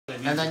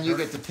and then you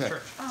get to pick.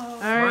 Oh.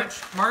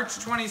 March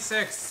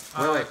 26th,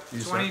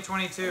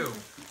 2022.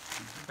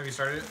 Have you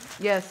started it?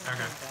 Yes.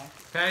 Okay.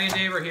 Patty and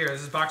Dave are here.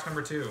 This is box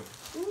number 2.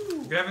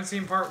 Ooh. If you haven't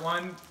seen part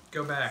 1,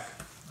 go back.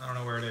 I don't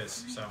know where it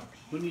is, so.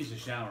 Who needs a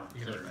shower?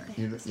 You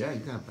can Yeah, you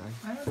got it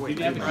back. Wait,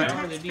 you have a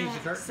shower that needs a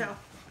curtain? So.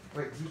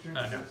 Wait, who's doing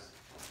no.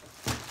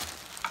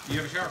 You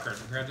have a shower curtain.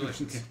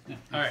 Congratulations. Okay.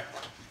 All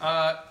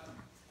right.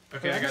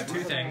 Okay, I got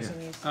 2 things.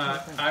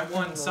 I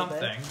won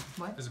something.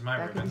 What? This is my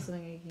that could be ribbon.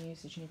 something you can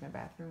use to change my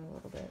bathroom a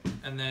little bit.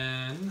 And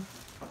then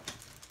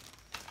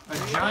a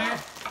giant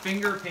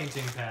finger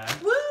painting pad,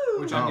 Woo!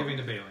 which I'm giving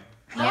to Bailey.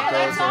 Yeah,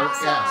 that's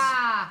awesome.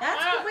 Yes.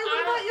 That's good. Wait,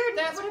 what about your?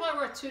 That's only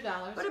worth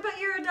 $2. What about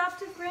your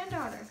adoptive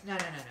granddaughter? No.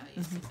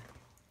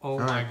 Oh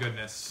my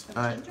goodness.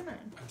 All right.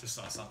 I just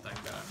saw something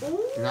that.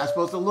 You're not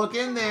supposed to look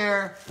in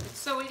there.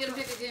 So we gonna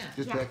pick again.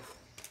 Just Yeah. pick.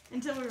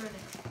 Until we're ready.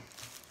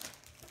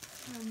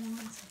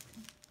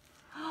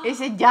 It's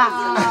a duck.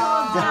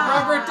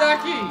 Rubber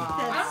ducky.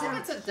 I don't think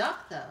it's a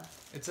duck though.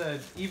 It's an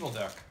evil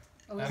duck.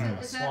 Oh, I is don't know,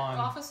 it? Is that swan.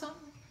 off of something?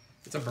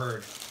 It's a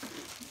bird.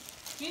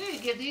 You need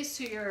to give these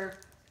to your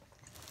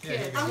Yeah,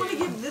 kids. I want to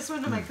give this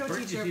one to my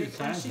co-teacher Pretty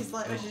because she's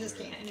like, exciting. she just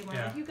can't anymore.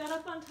 Yeah. Like, you got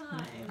up on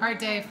time. All right,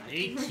 Dave.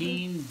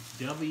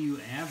 18W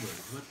average.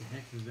 What the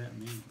heck does that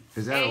mean?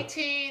 Is that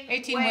 18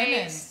 18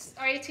 waist,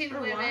 or 18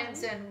 For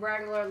women's one. and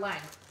regular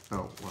length.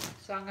 Oh, wow.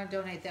 So I'm gonna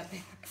donate that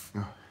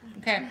back.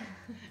 Okay.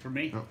 For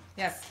me? Oh.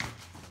 Yes.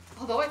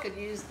 Although I could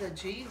use the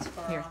jeans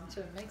for Here. them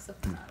to make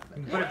something out of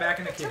You it. can put it back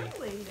in the kitty.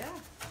 Totally, yeah.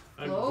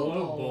 A Glow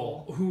glow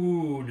bowl. bowl.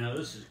 Ooh, now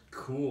this is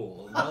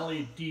cool. An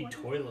LED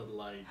toilet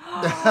light.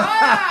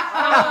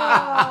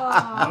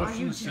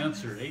 Motion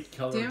sensor, 8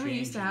 color Didn't we change.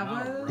 used to have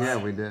one of those? Yeah,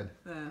 we did.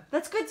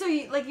 That's good. So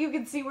you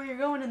can see where you're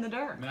going in the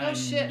dark. No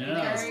shit, know.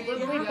 because There we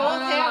you both go.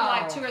 have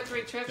like 2 or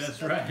 3 trips. That's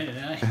to right. the And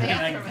I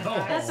bathroom go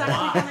at That's a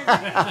not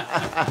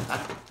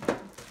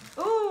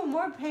lot. Ooh,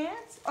 more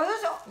pants? Are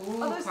those?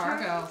 Ooh, are those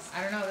cargo. cargos?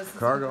 I don't know. This is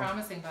Cargo.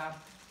 promising, Bob.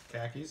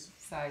 Khakis.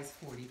 Size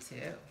 42.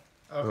 Okay,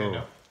 Oh,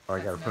 no. I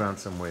gotta put on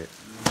some weight.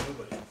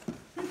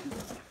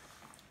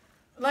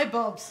 Light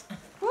bulbs.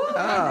 Ooh,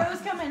 Ah.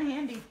 those come in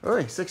handy.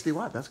 Oh, 60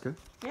 watt. That's good.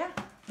 Yeah.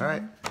 All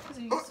right.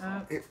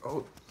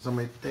 Oh,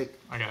 somebody take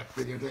I got it.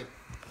 videotape.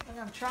 And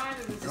I'm trying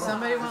to do Does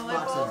somebody want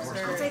light bulbs?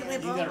 I'll Or... take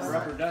lip You got a balms.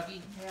 rubber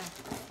ducky? Yeah.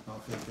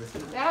 I'll take this.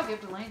 That'll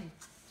give Delaney.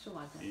 She'll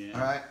like that. Yeah.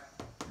 All right.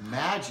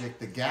 Magic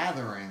the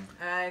Gathering.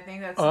 I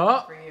think that's Oh.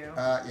 something for you.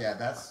 Yeah,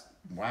 that's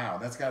wow.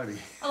 That's got to be.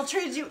 I'll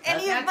trade you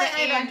any That's of my the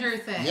items. Andrew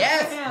thing.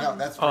 Yes. Yeah. No,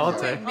 that's for I'll you.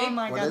 take. Oh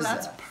my What god, is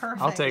that's that?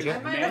 perfect. I'll take I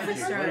it. might have to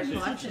Magic. start a Is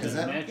collection. Is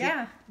it? Magic?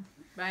 Yeah.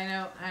 But I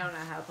don't know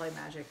how to play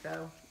Magic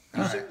though.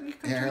 All right.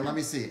 Here, let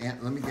me see.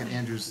 Let me get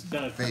Andrew's Is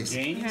that a face.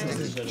 game? Yeah. Or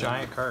is it a-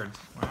 Giant cards.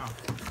 Wow.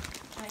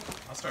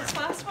 I'll start. This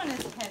last one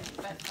is heavy,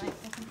 but like,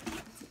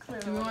 it's clear.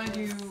 Do we want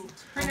to do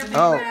printer paper?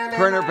 Oh,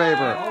 printer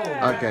paper.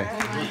 Okay.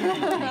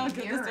 I'll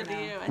give this one to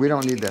you. We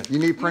don't need that. You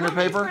need printer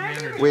paper?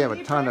 We have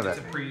a ton of It's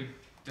it. a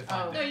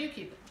pre-defined. No, you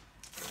keep it.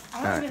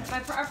 I don't even,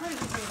 our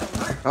printers is made at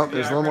work, Oh,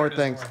 there's a little more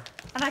things.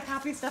 and I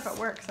copy stuff at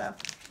work, so.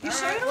 You All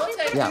sure right, you don't we'll need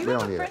take that? Yeah, You we have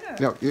don't a need it.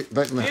 printer. No,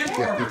 but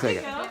yeah, you take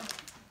it. Yeah.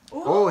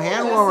 Oh,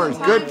 hand warmers.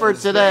 Good for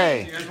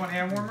today. You guys want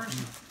hand warmers?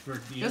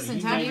 Just in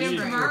you time might to need do it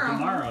for tomorrow.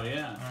 tomorrow,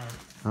 yeah.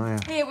 Oh, yeah.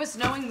 Hey, it was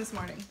snowing this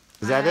morning.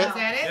 Is that Is it?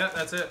 that it? Yeah,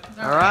 that's it.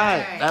 All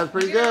right. That was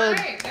pretty You did all good.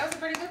 right. That was a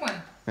pretty good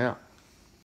one. Yeah.